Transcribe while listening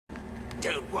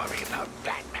Don't worry about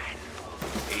Batman.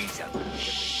 He's a...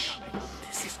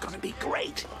 This is gonna be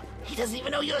great. He doesn't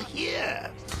even know you're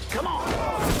here. Come on.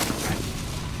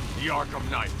 The Arkham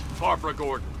Knight, Barbara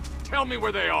Gordon. Tell me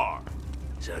where they are.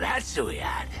 So that's who we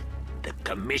had. The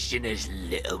Commissioner's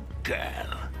little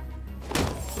girl.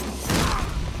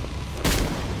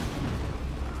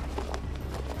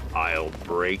 I'll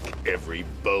break every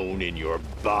bone in your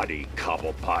body,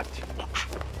 Cobblepot.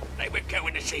 They were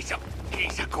going to see some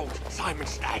geezer called Simon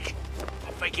Stagg.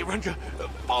 I think he runs a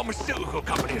pharmaceutical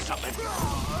company or something.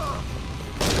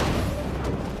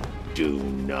 Do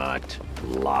not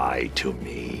lie to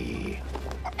me.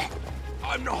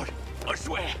 I'm not. I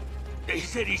swear. He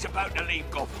said he's about to leave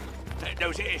Gotham.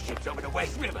 Those airships over the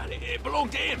West River, it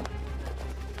belonged to him.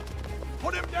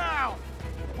 Put him down!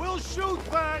 We'll shoot,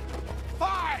 Bat!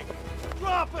 Fine!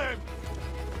 Drop him!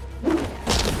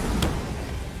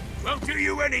 Won't do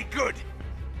you any good.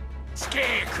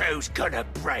 Scarecrow's gonna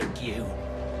break you.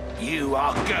 You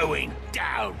are going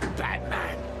down,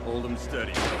 Batman. Hold him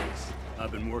steady, folks.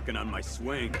 I've been working on my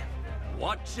swing.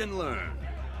 Watch and learn.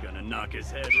 Gonna knock his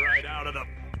head right out of the...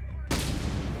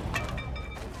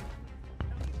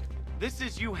 This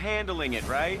is you handling it,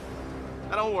 right?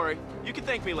 Now don't worry. You can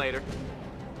thank me later.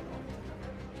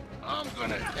 I'm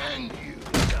gonna end you.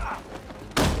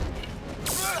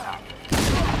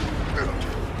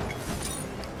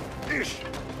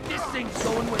 This thing's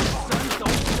going where the sun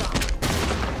don't stop.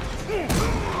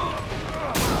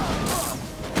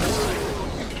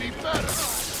 You'd be better.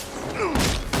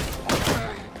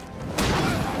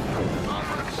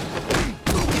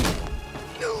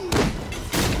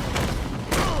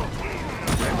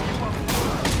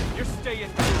 You're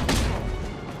staying down.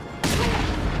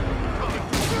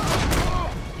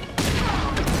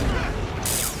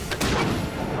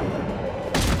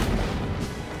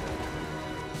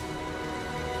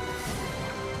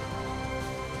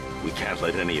 We can't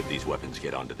let any of these weapons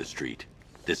get onto the street.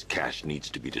 This cache needs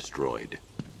to be destroyed.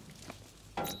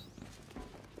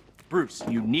 Bruce,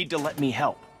 you need to let me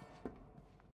help.